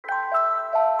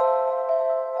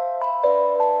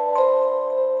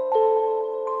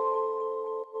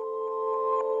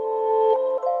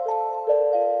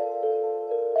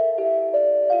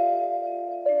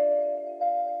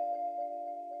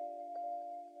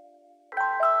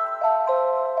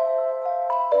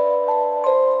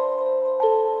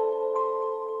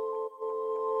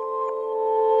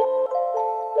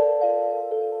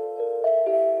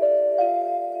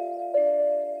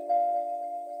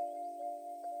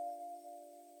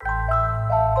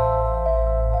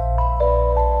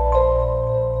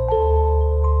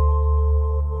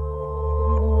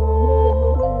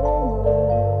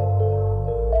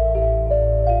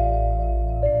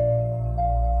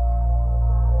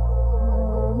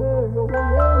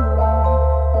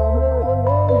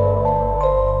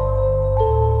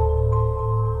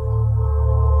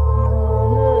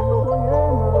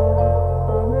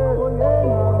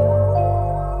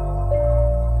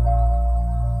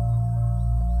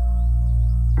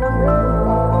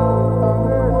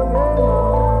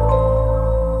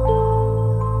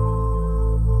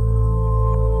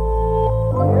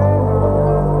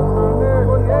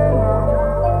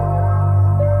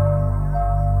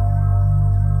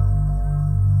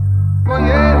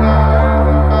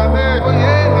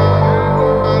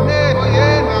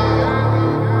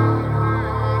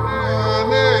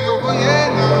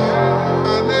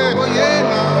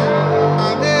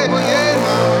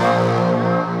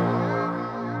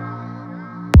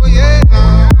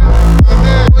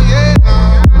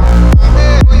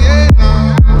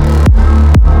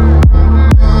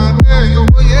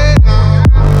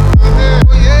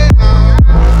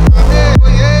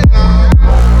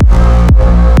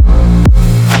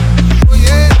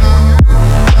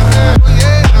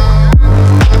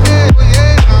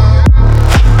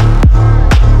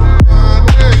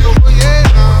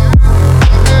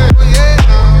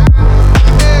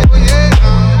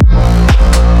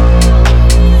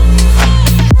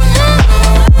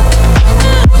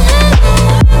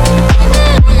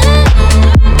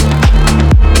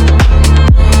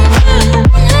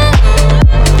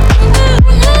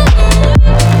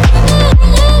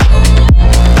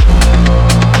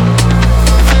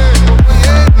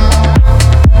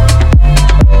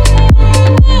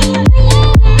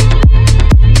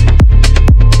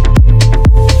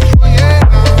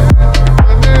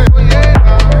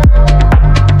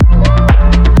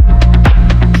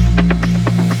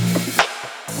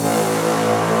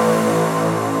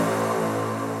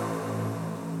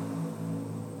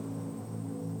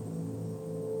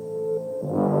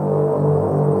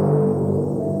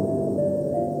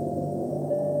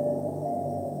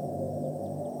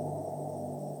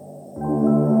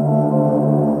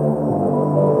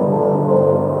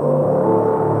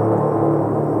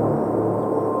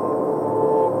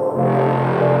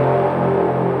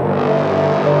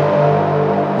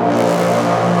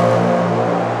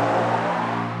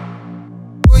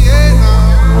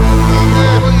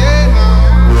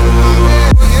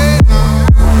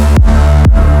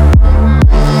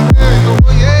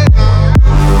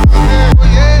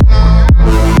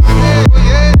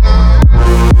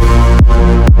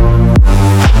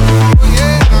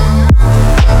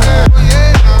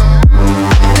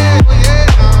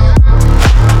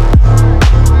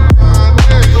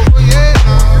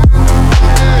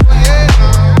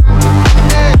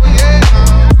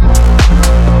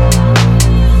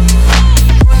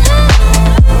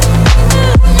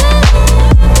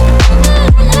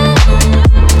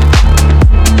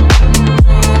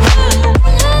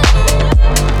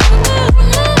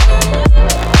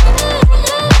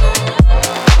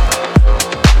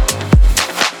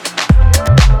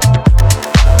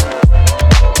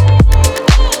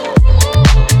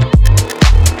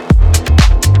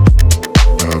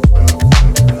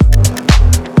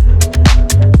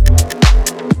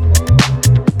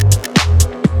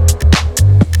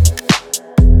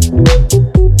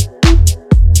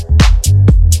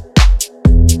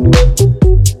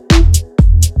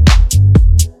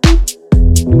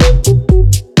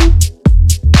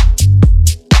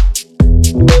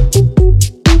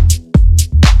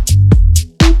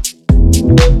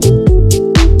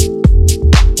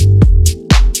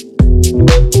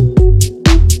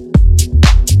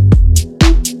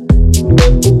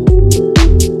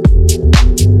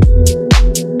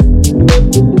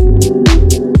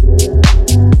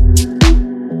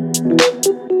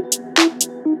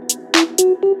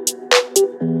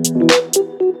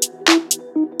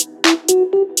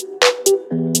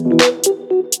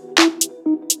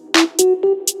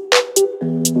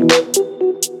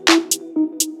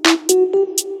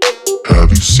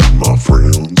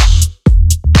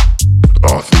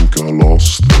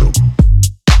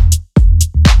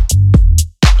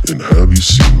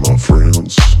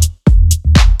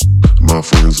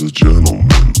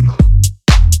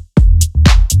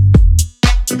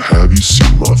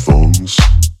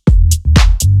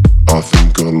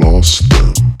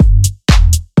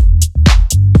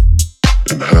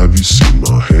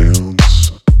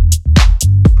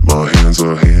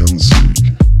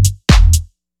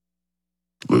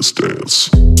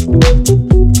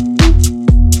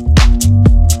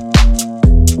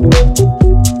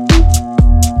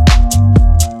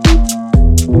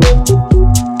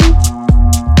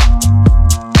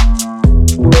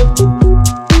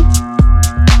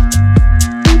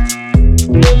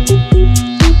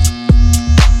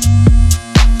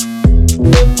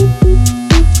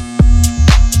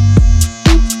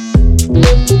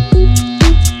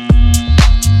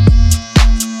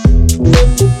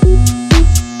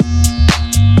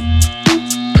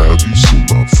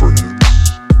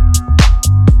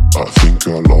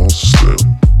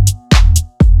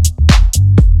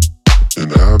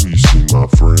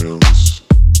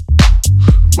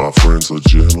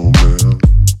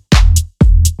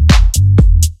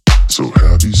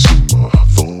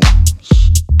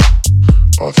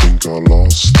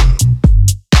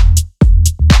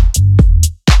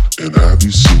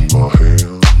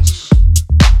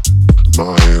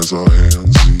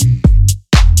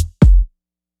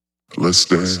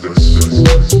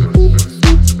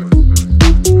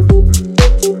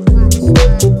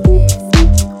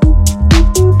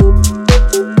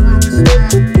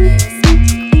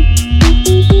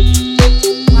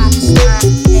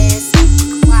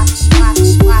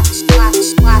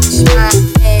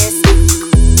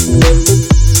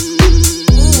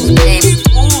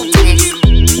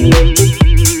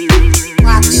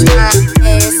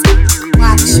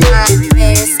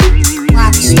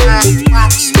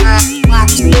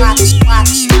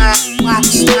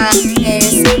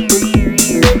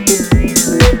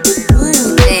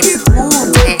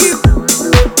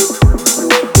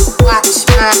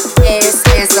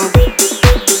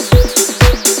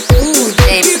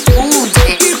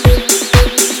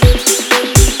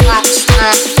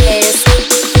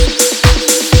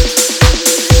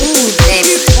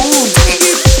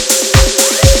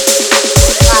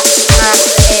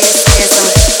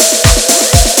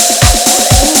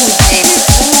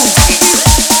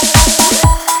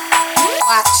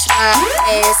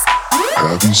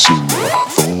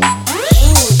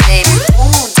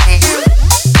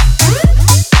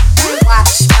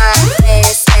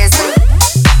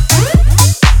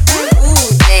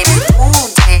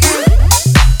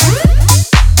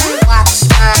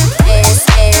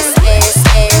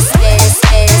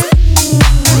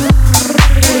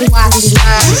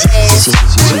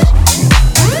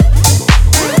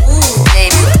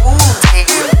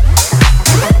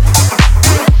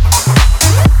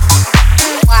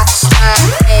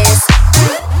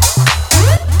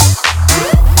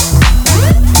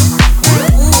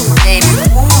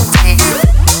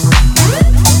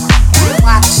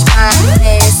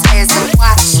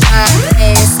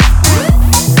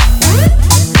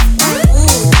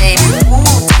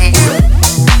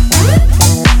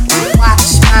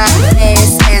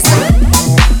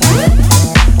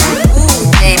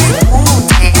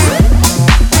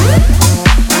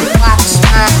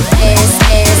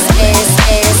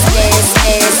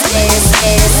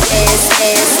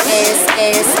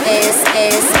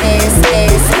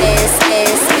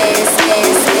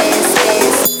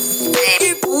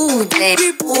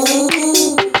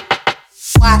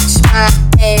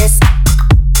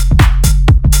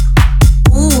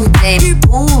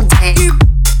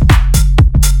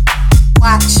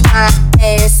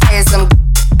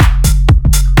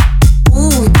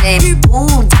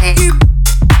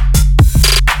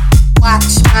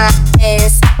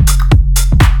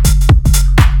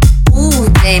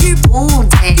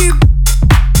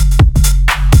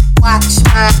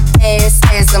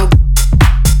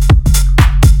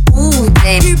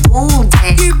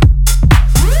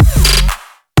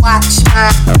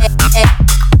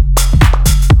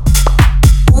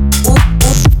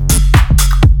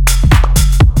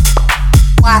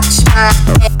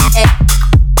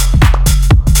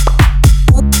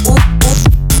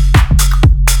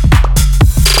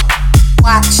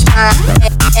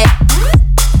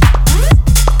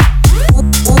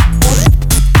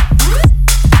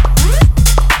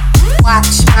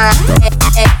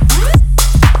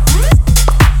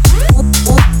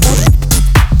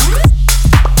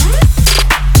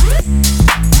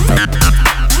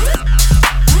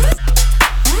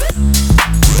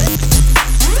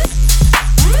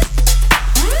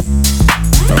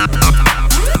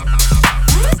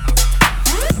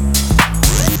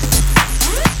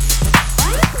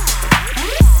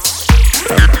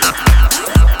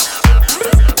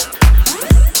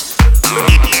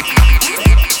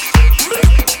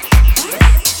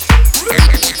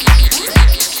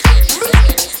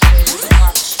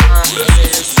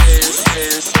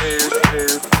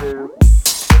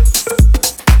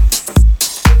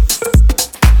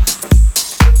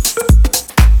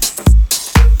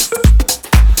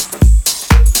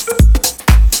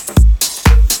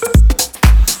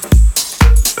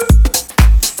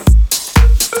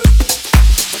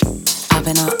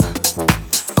been up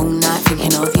all night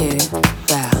thinking of you,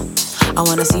 yeah. I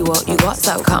wanna see what you got,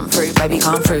 so come through, baby,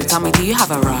 come through. Tell me, do you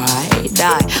have a ride?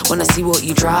 I wanna see what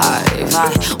you drive.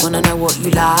 I wanna know what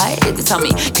you like. Tell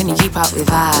me, can you keep up with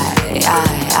I?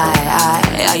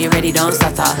 Are you ready? Don't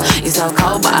stutter. You're so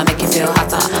cold, but I make you feel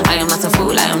hotter. I am not a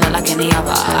fool, I am not like any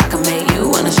other. I can make you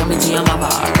wanna show me to your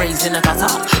mother. Raised in the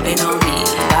gutter, they know me.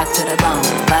 Back to the bone,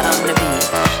 bad on the beat.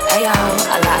 Hey yo,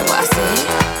 I like what I see.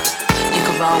 You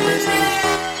can roll with me.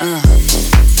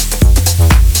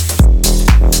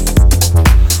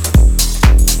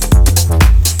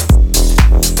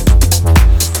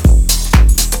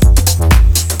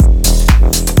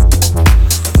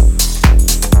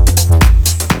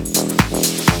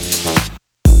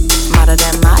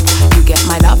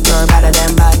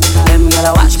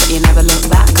 You never look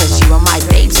back, cause you are my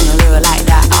babes and you look like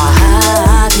that. I'll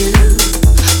have you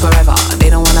forever. They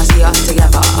don't wanna see us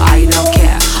together. I don't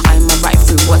care, I'm a right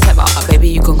through whatever. Baby,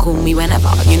 you can call me whenever,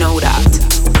 you know that.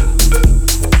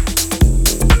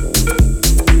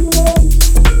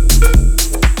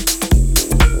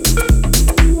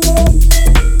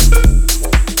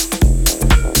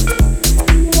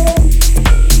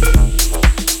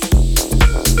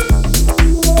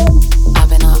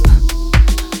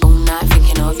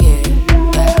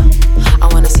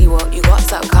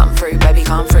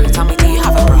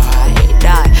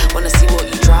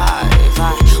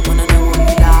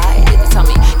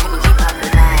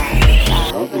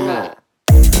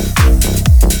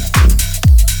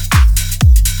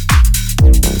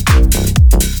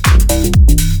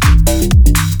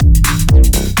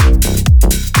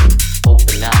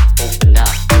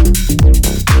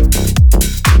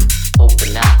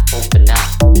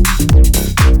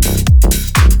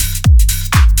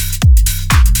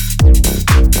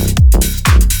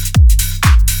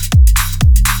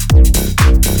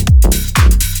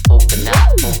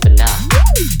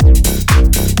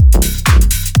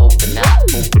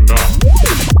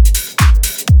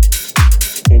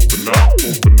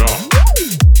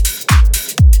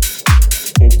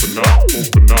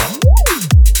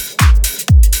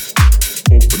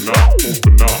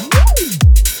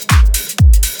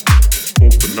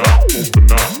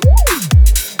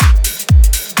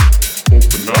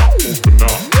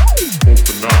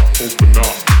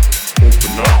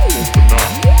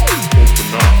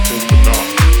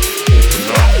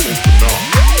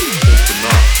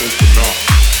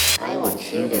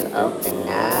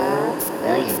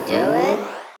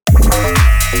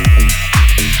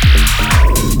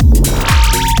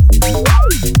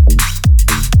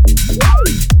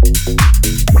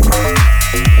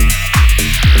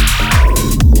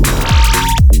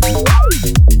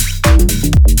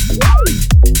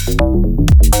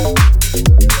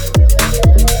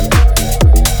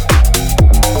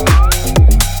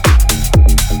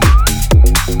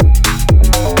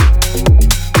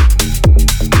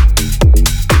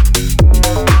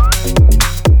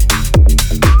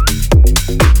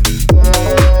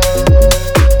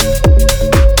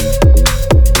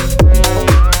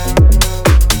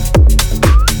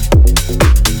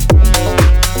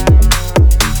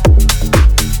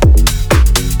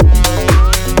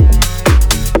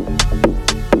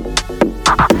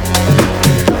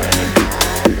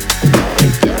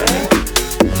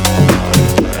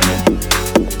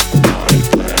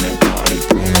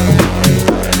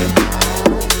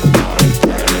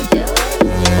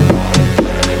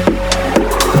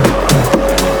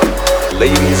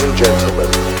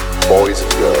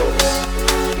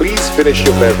 Finish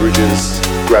your beverages,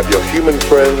 grab your human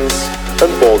friends, and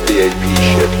board the AP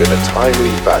ship in a timely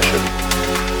fashion.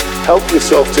 Help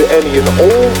yourself to any and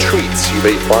all treats you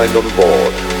may find on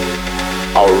board.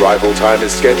 Our arrival time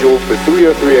is scheduled for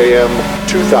 3:03 a.m.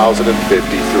 2053.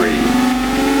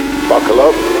 Buckle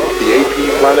up, the AP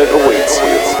planet awaits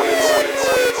you.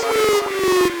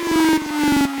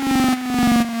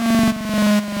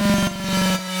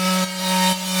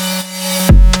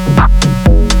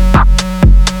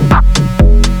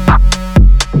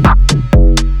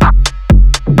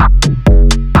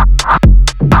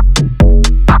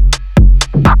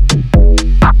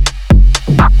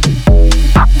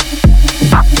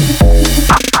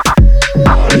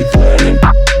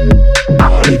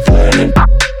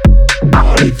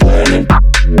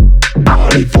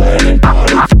 Body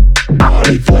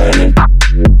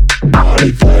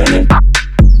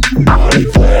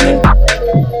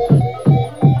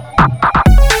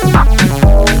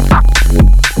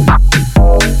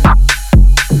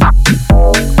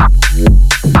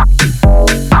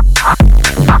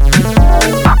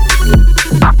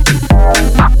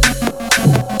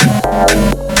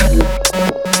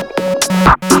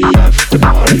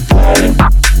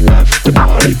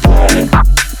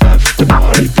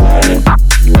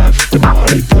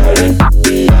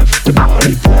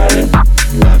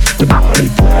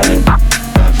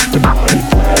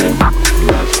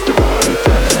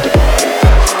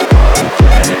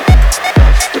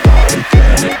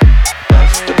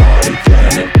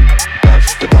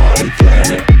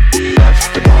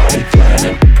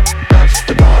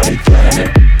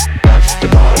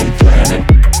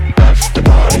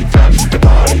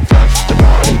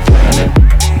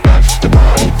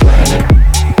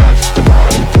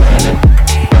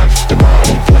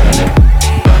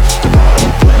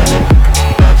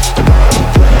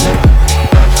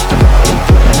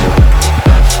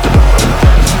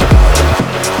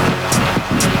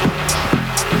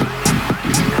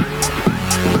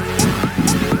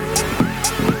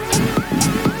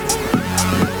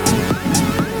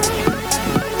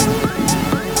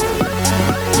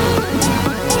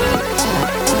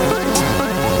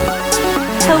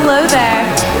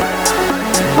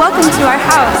welcome to our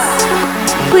house.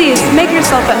 Please, make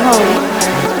yourself at home.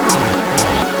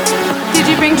 Did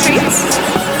you bring treats?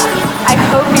 I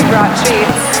hope you brought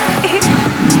treats.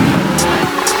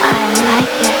 I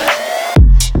like it.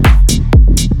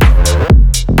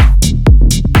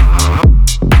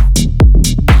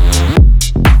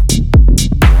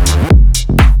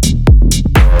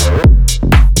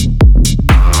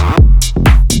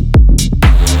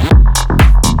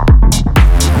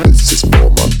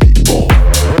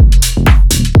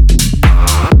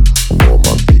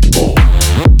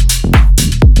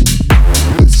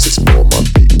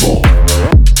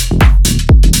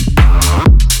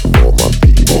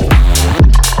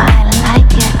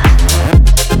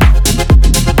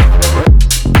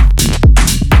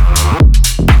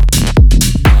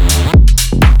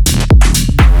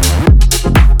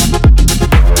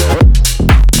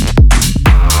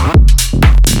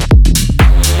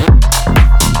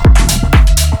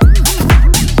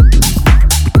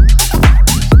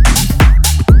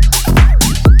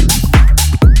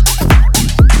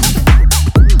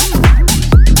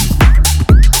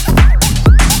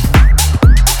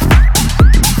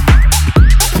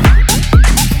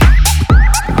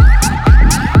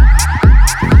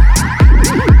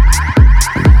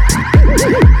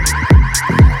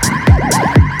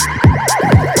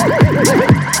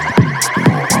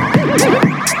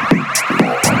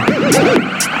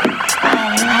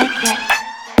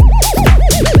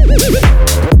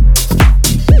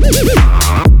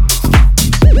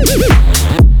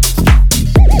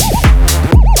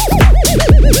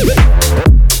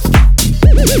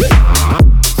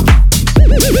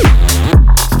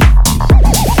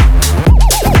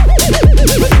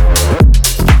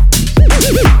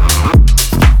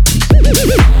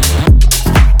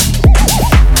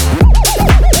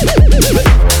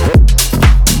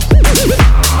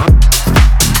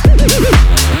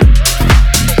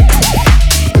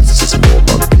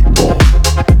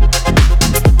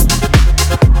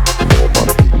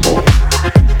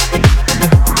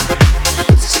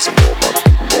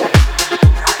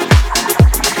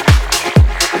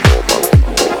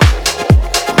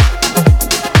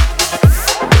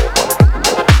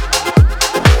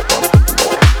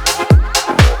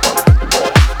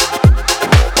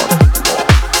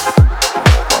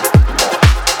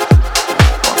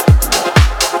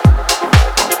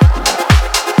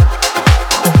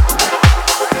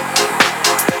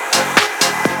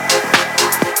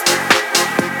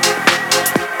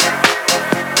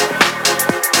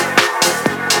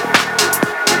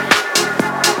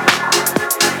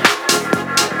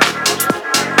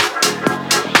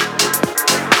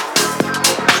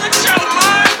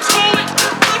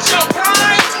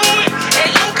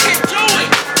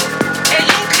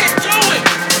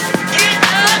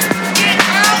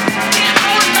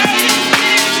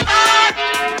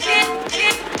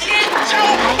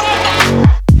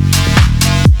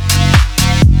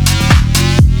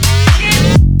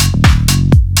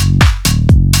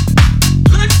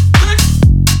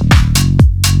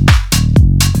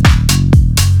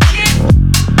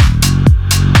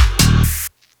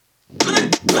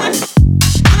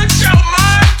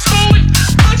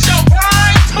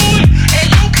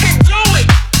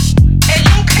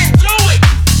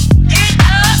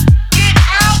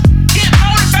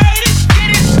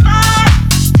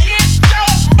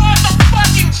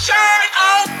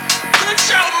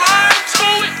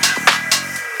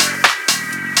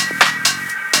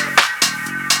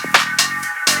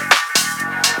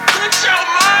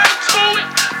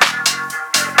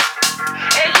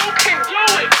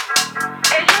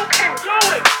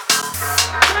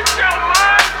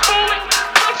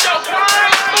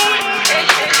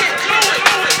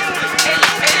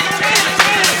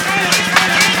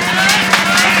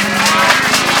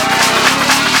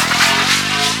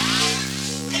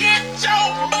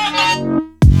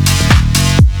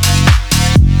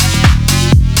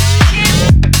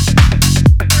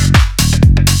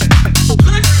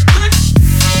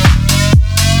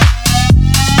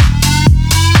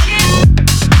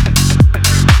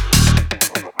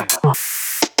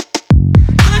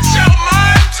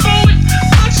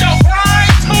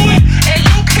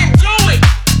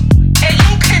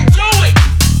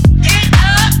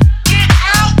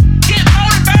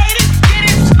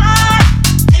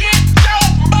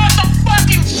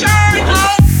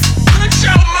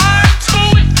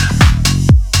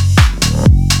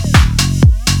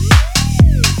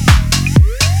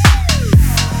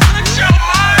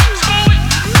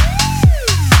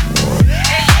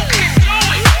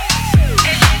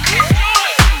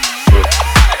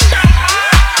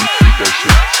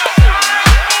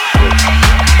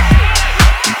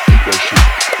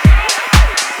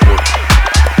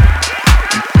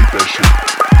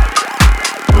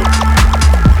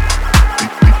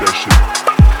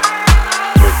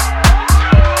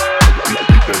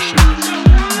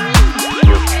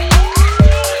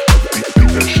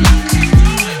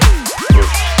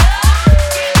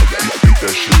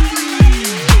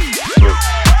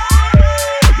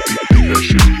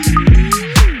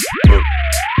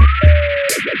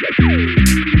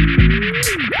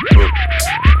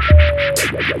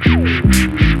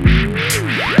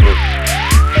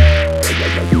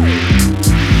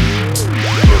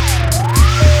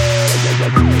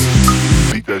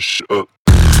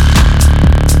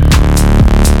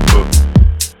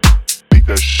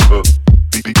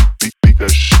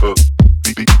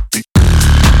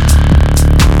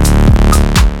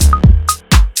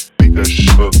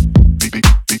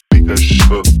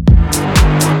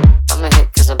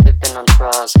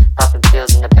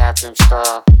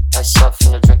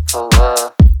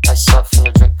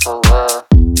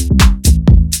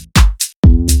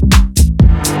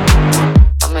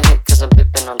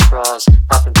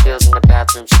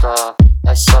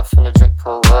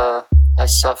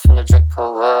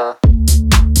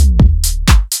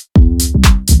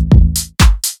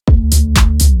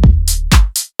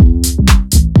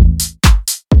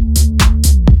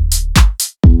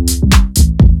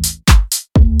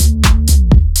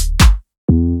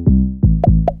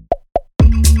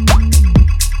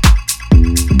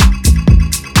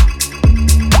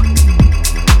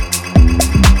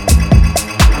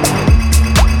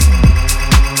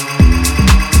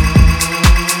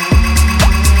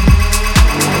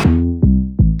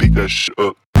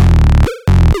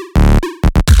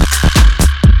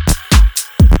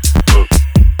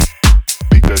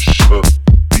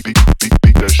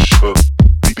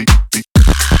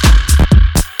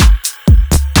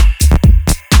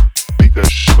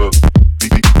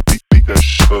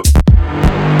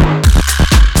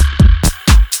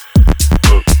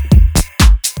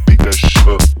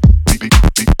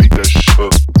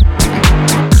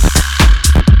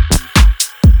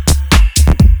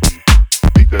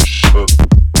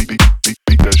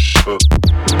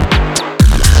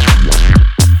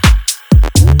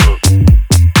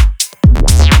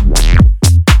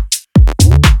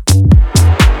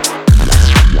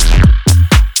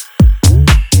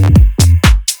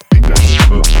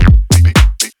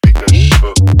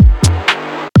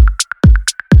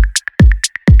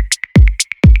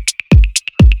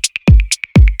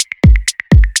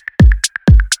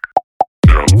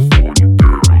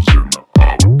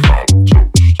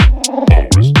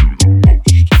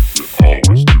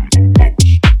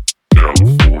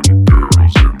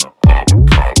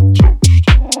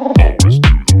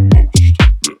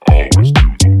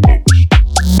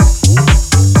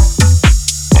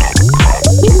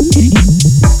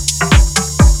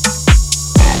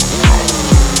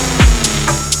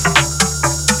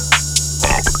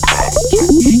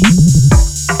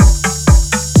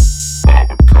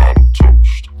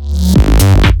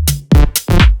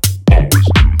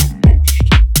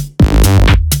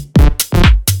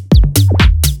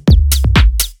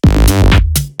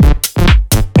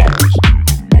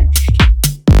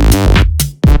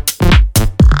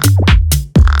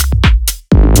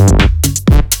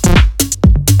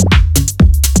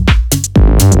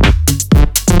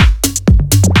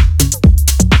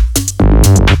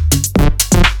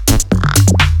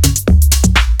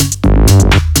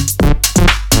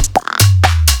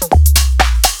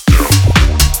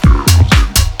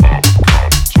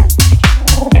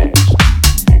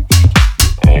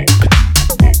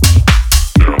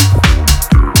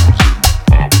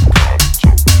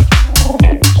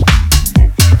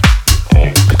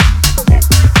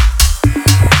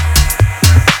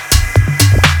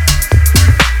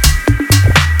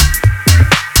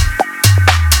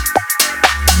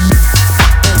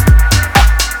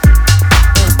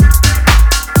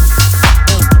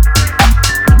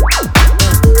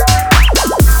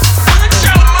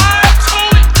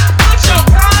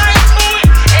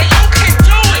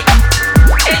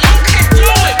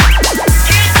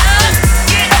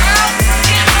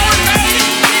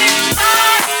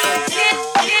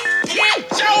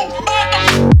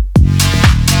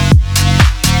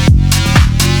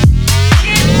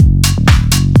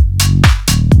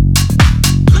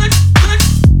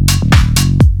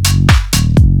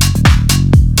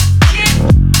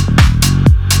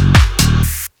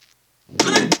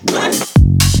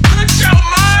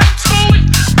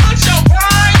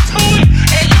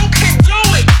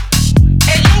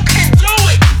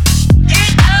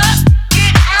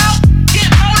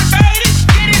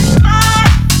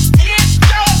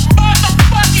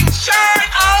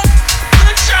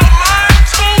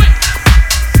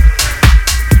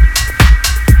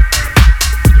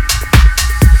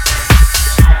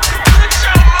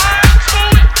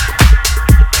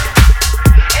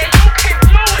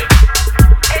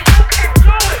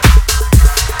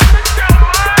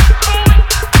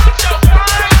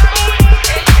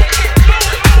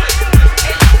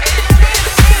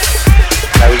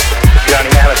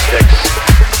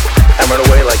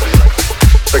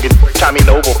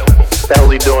 Noble. What the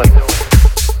hell's he doing?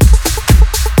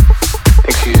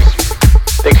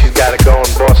 Think she's got it going,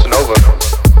 bossing over.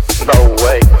 No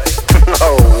way.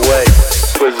 No way.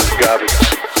 What is this garbage?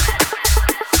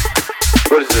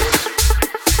 What is this?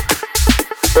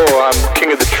 Oh, I'm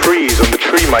king of the trees. I'm the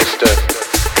tree meister.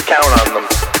 I count on them.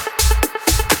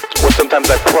 Well, sometimes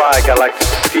I brag. I like to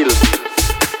steal.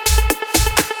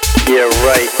 Yeah,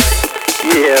 right.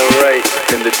 Yeah, right.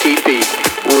 In the teepee.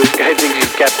 Ooh, this guy thinks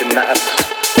he's Captain Knots.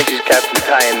 Thinks he's Captain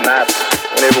tying knots.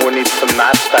 When everyone needs some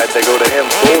knots tied, they go to him.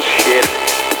 Bullshit.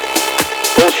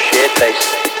 Bullshit, they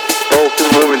say. Oh, this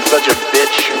woman's such a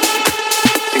bitch.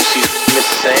 Thinks she's Miss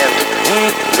Sand.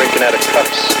 Drinking out of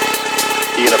cups.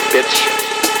 Being a bitch.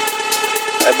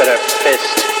 I bet her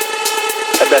fist.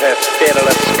 I bet her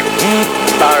fiddlesque.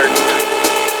 Darn.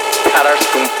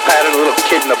 Pattern little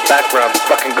kid in the background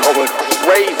fucking going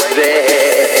crazy.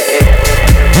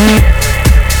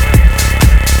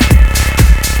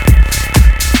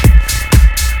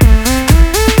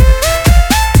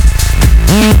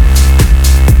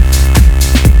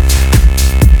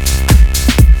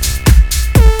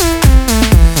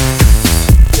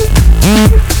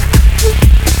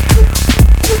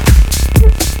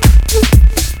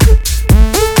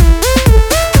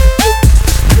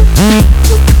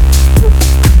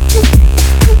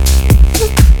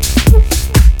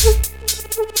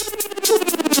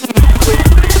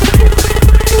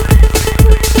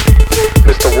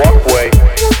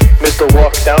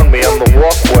 Down me on the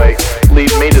walkway,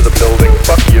 lead me to the building,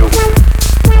 fuck you.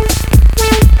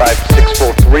 5, 6,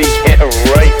 4, 3, yeah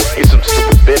right, you some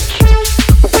stupid bitch.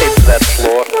 Who paid for that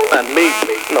floor? Not me,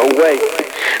 no way.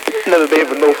 Never paid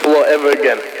for no floor ever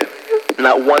again.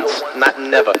 Not once, not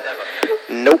never.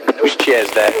 Nope, whose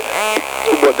chair's that?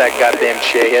 Who bought that goddamn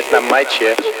chair here? It's not my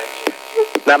chair.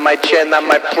 Not my chair, not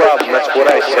my problem, that's what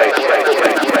I say.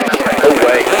 No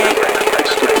way.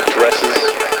 Stupid dresses,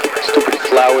 stupid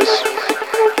flowers.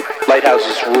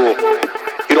 Lighthouses rule.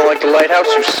 You don't like the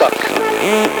lighthouse? You suck.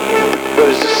 What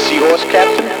is this, seahorse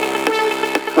captain?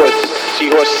 What is this,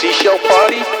 seahorse seashell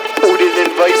party? Who didn't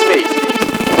invite me?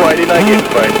 Why didn't I get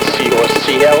invited? Seahorse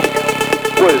seahell?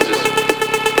 What is this?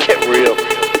 Get real.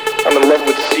 I'm in love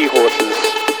with seahorses.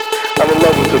 I'm in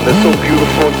love with them. They're so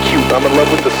beautiful and cute. I'm in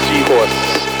love with the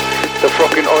seahorses. They're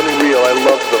fucking unreal. I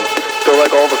love them. They're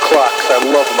like all the clocks. I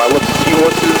love them. I love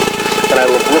seahorses. And I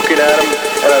love looking at them,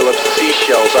 and I love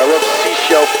seashells. I love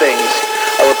seashell things.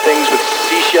 I love things with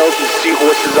seashells and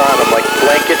seahorses on them, like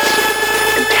blankets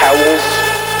and towels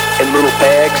and little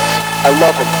bags. I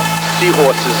love them.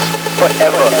 Seahorses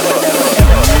forever.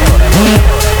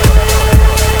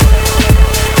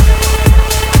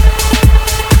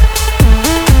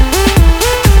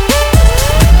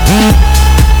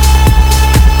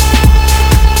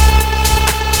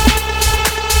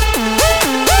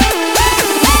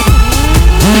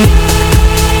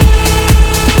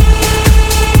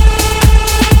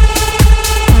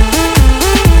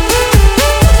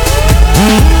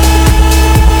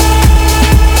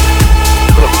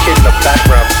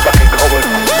 Background fucking going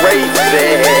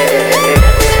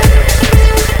crazy.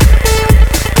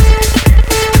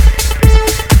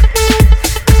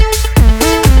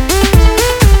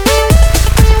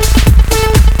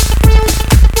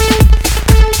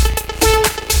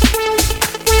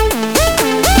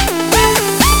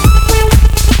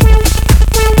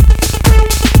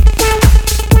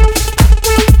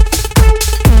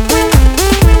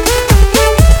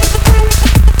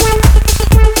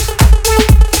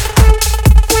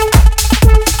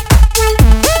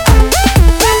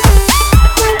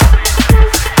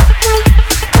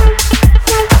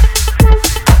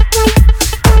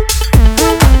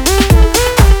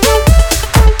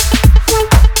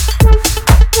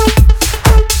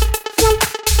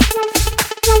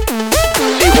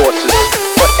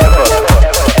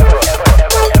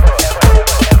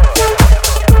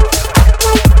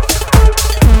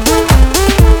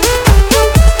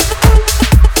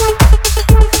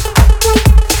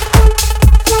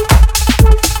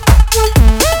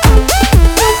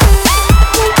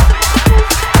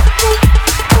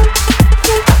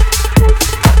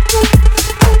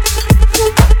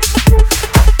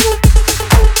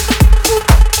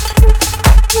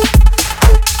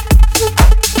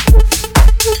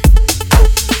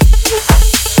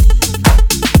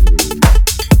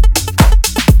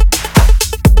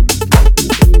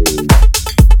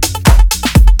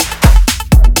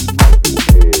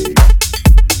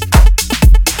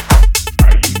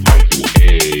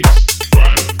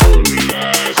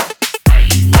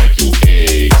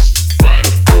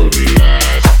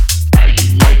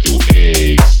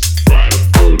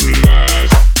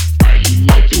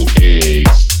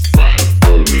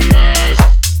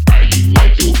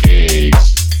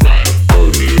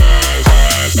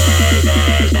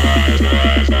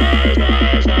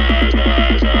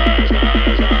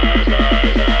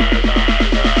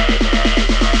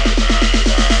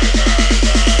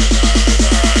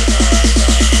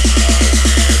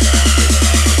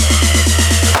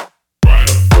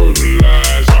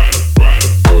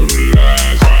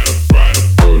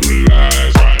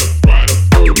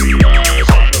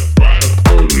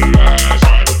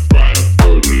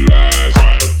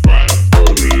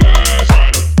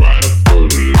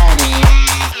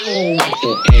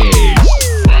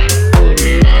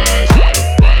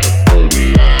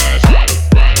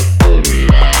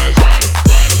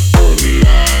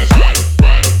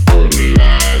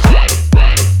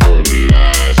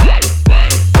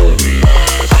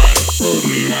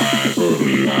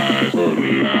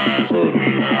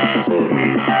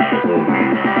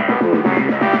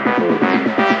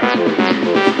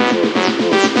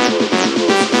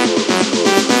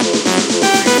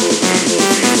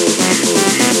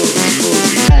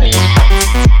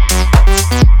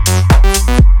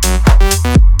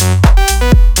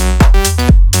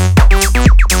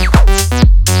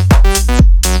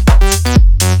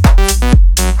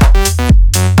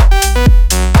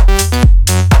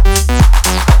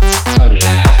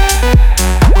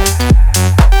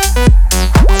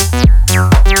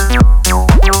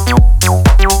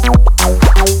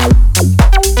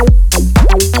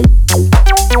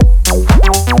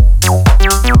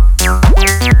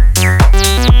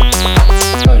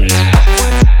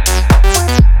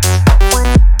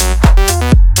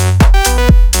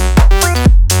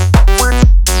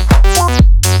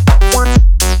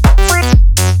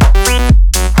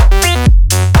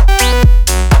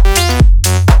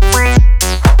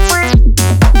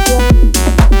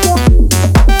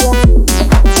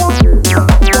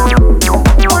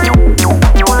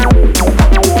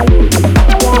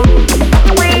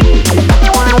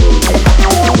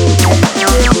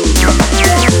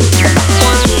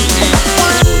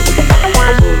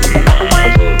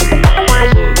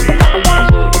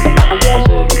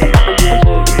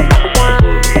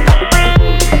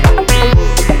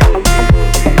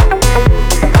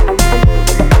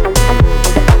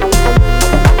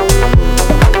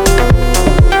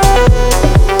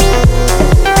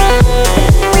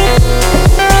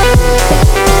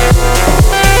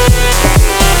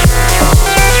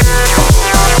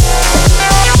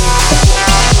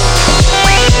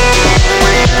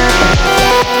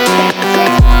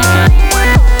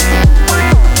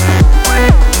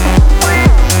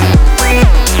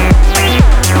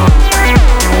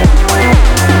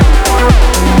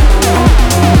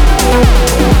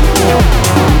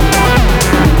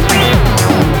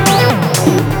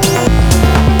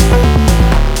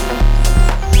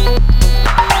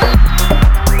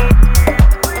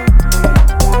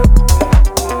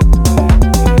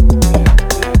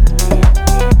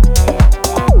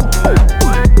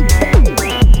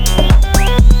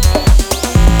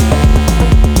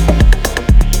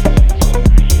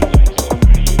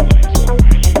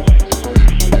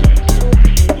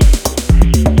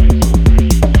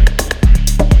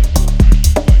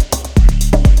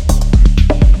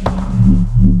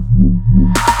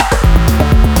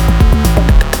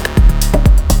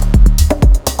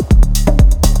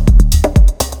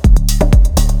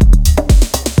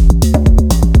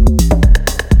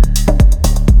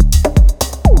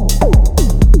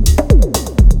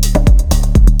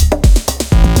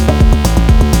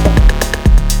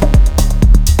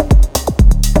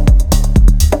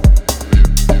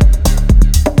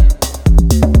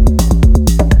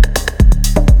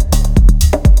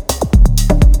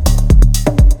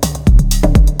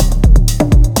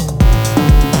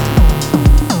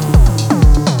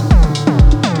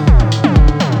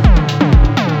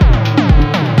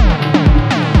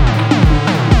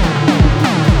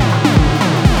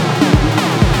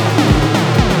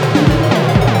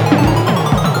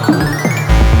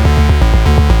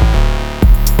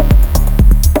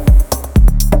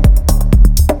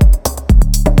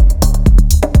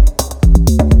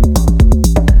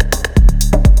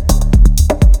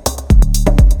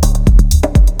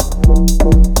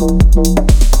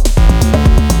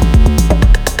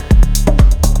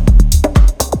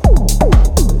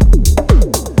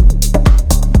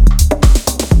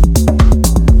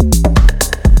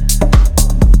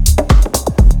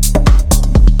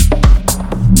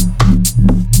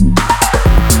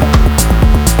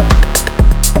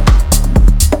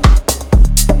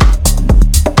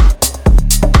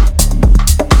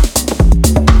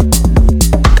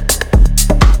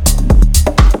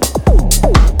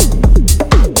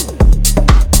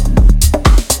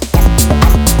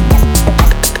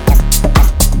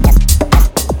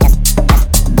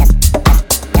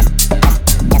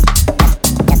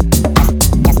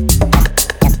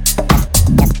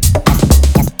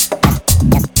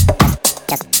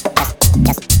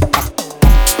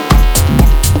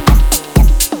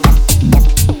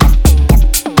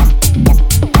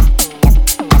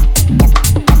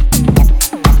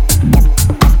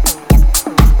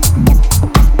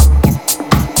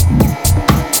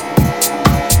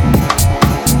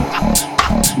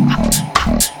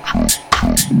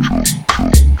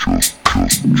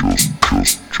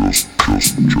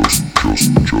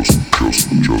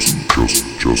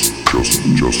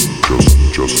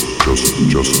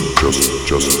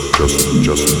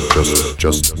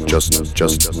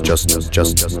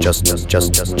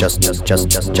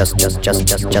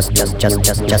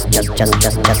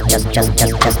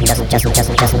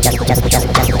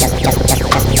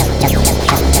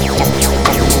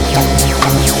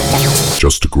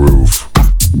 Just a groove,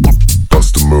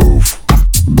 bust a move,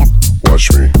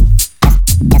 watch me.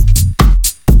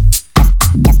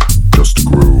 Just a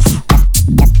groove,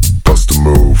 bust a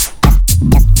move,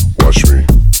 watch me.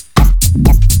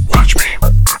 Watch me.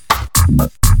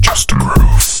 Just a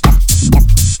groove,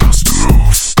 bust a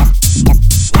move,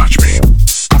 watch me.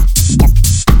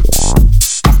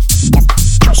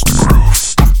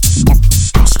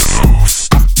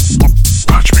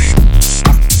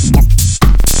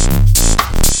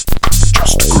 Just a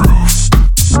groove,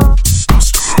 bust a move, watch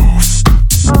me. Just a groove, bust a move,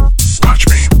 watch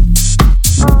me.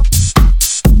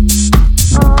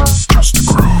 Just a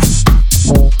groove,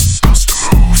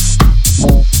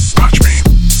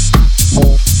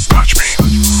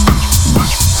 bust a move, watch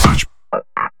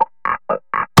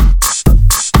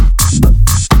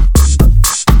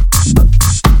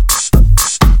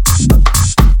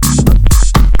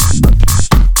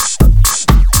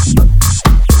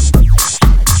me.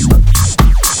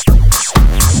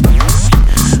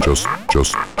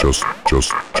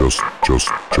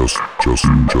 Watch me, watch.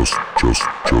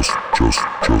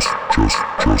 Just a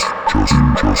groove,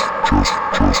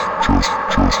 bust a move,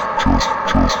 watch me.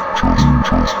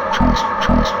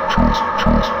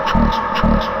 Just a groove,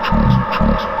 bust a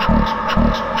move,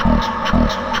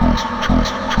 watch me. Watch me.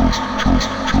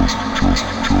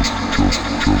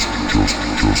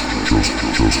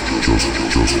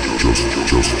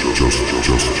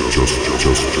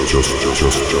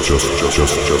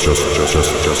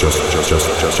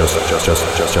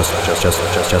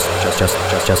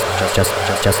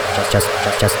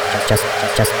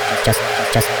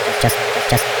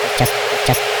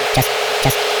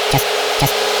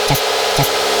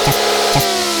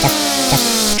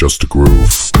 Just a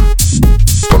groove,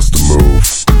 bust a move, watch me. Just a groove, bust a move, watch me. Just a groove, bust a move,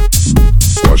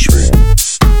 watch me.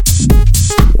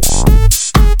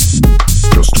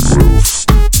 Just a groove, bust a move, watch me. Just a groove,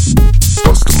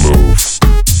 bust a move, watch me. Just a groove, bust a move,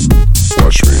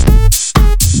 watch me.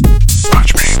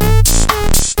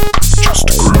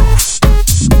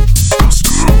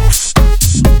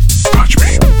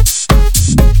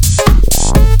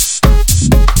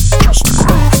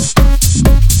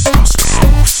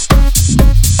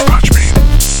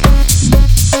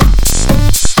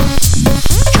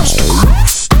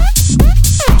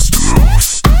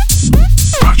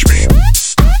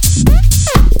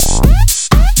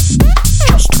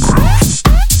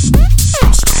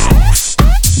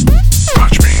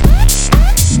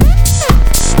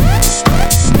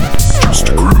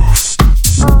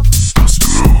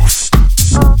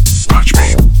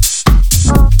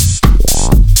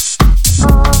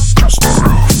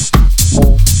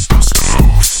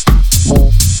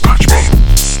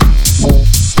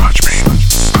 Watch me, watch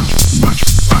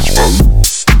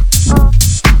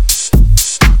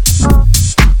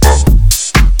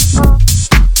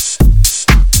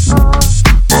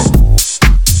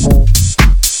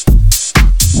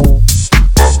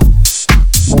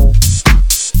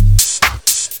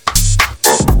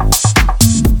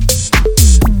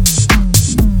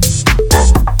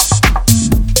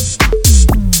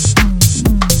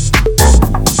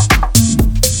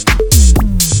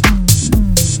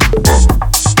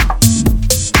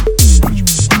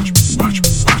me.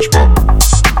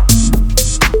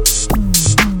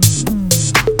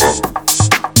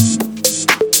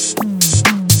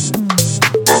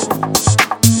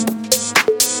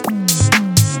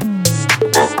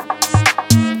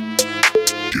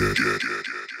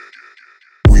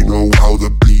 We know how the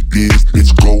beat is,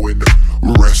 it's going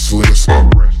restless. You know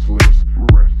how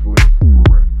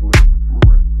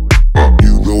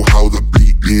the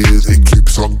beat is, it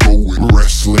keeps on going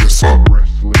restless.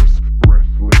 We know how the beat is,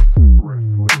 it's going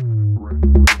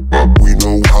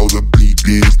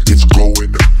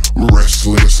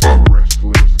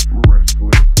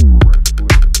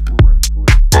restless.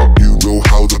 You know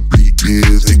how the beat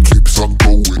is, it keeps on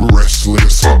going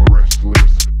restless.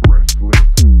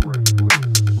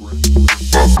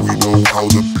 We know how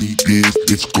the beat is,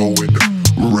 it's going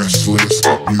restless.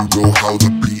 You know how the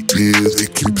beat is,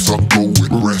 it keeps on going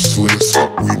restless.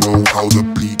 We know how the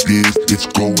beat is, it's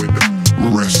going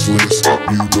restless.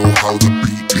 You know how the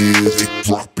beat is, it's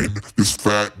dropping this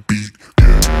fat beat.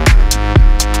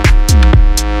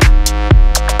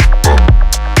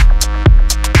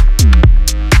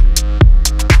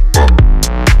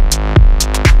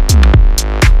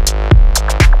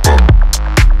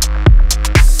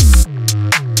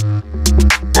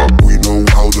 We know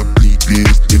how the beat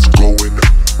is, it's going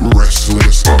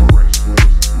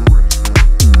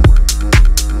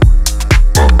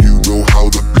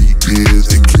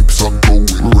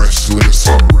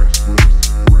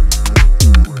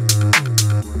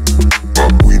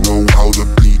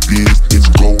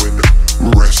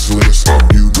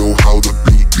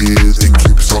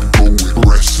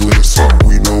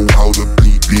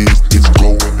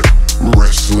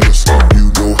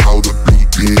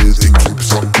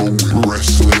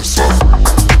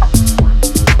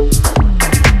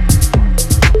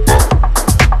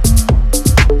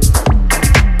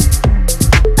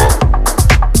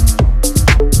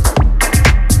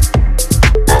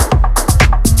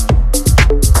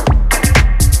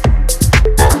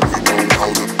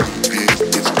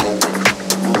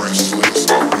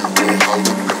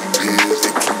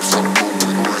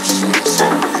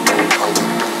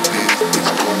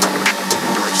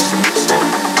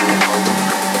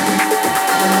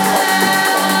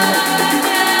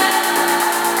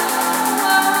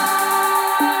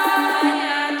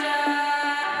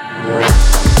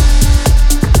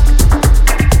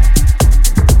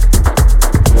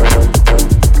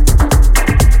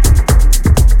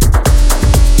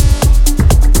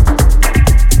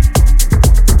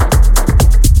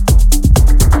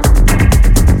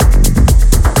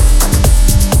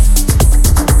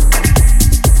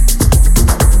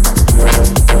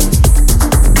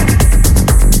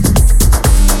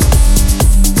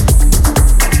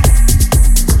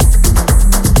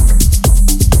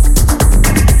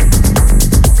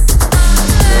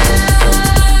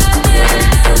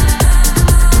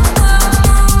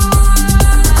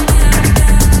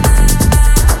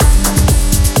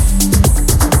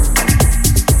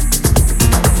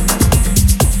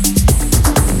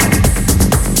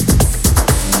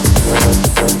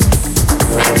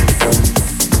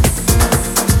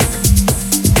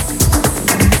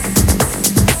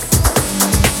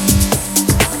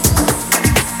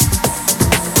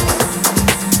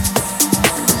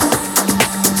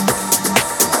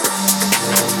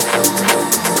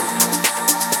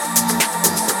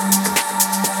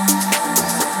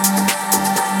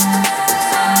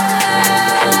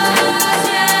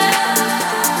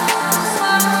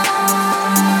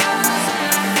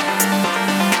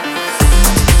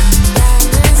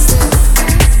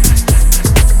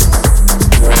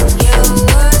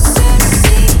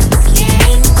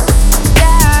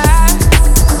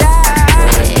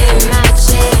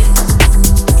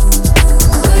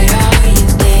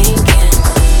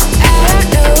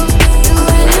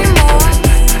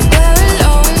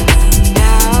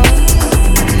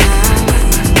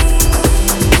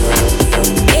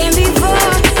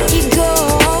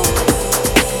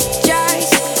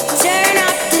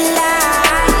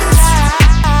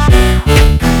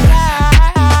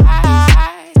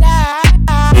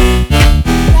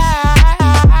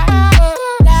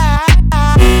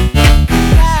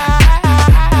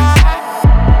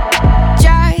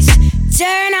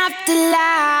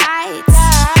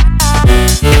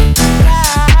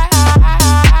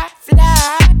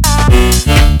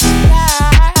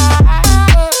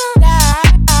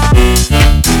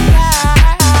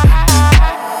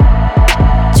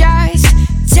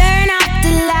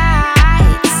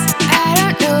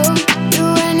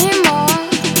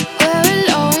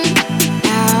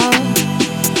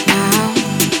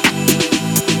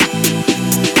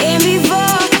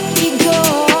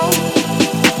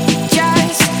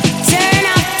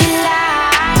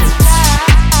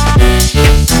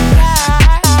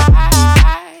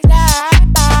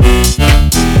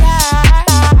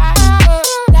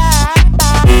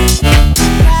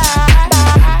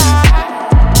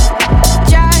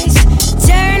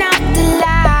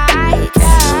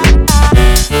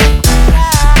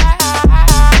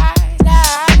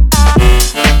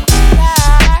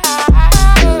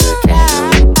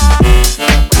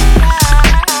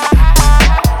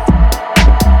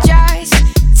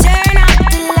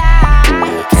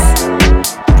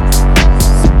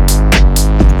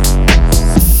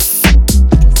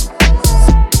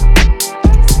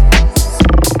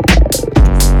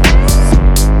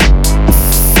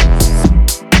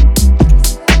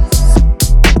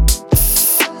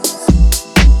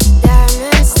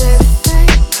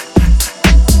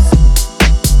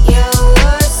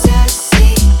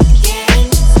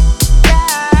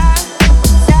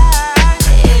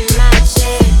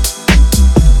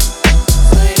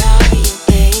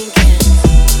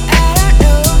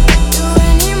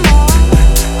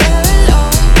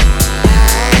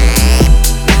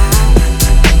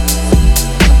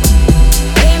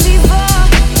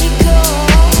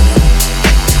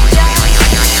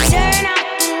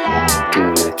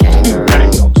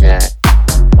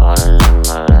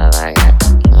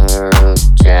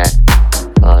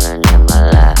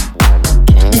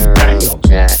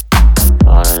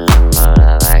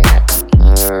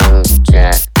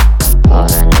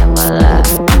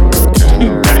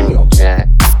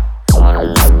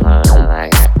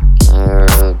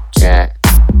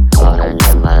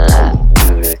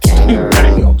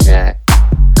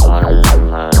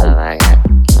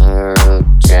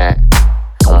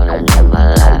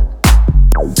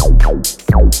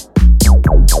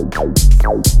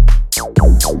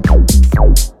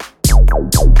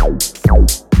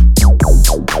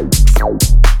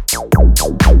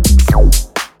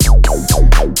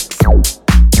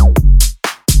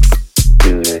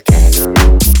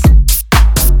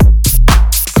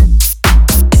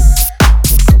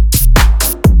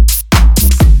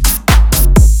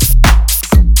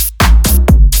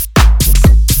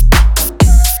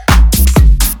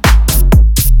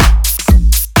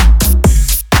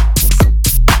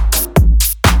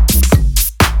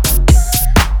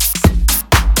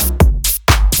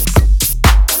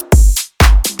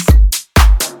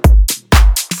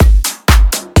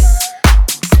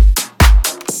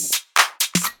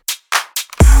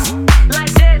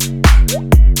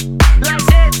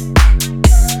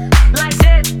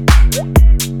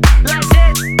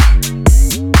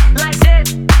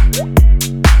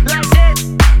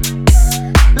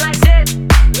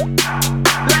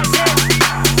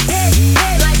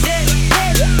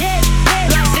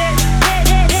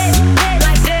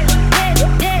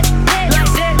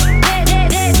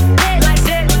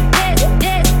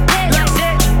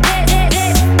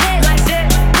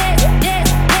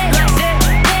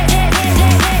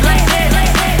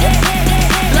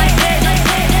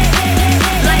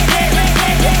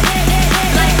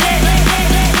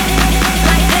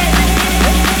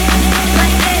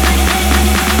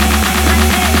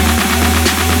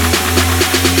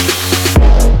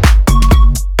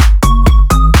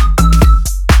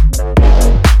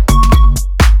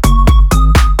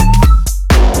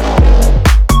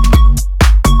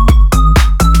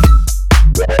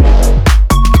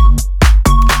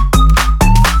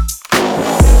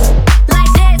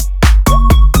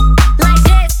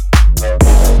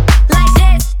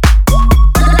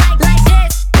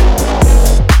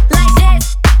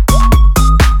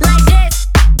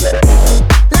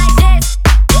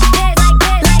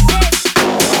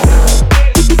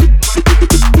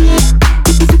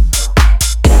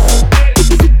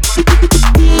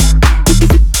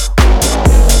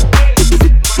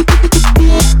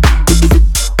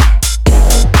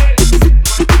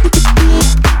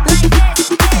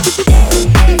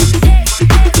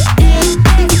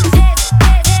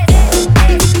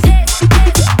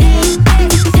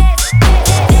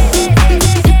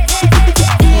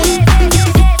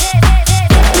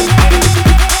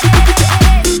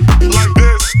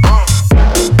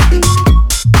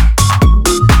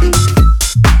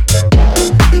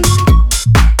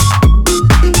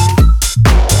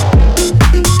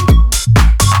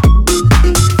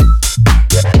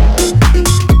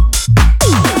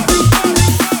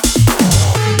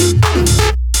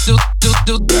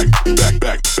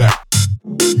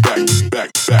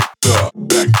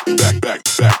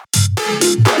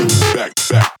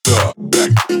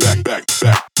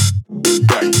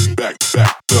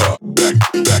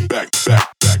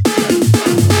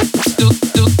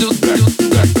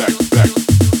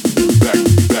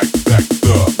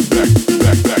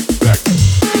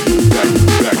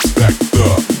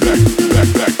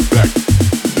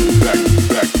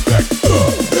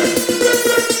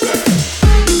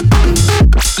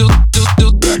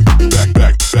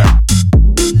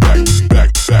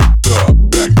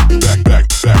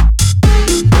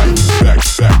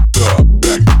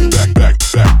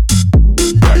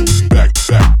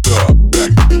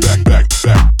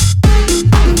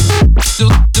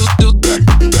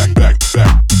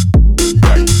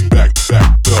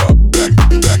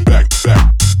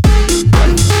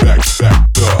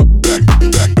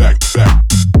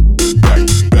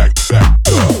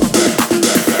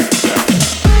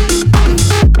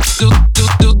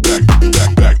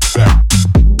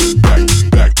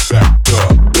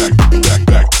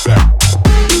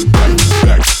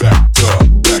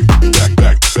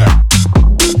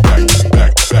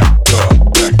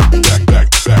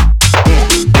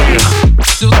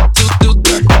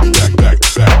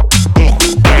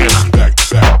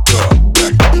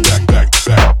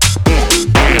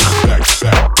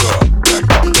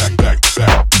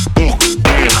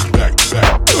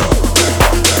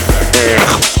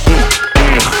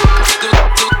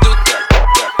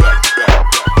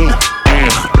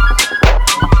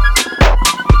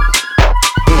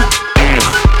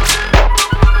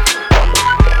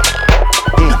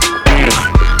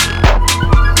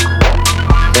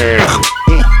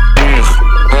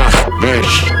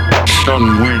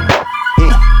Son win.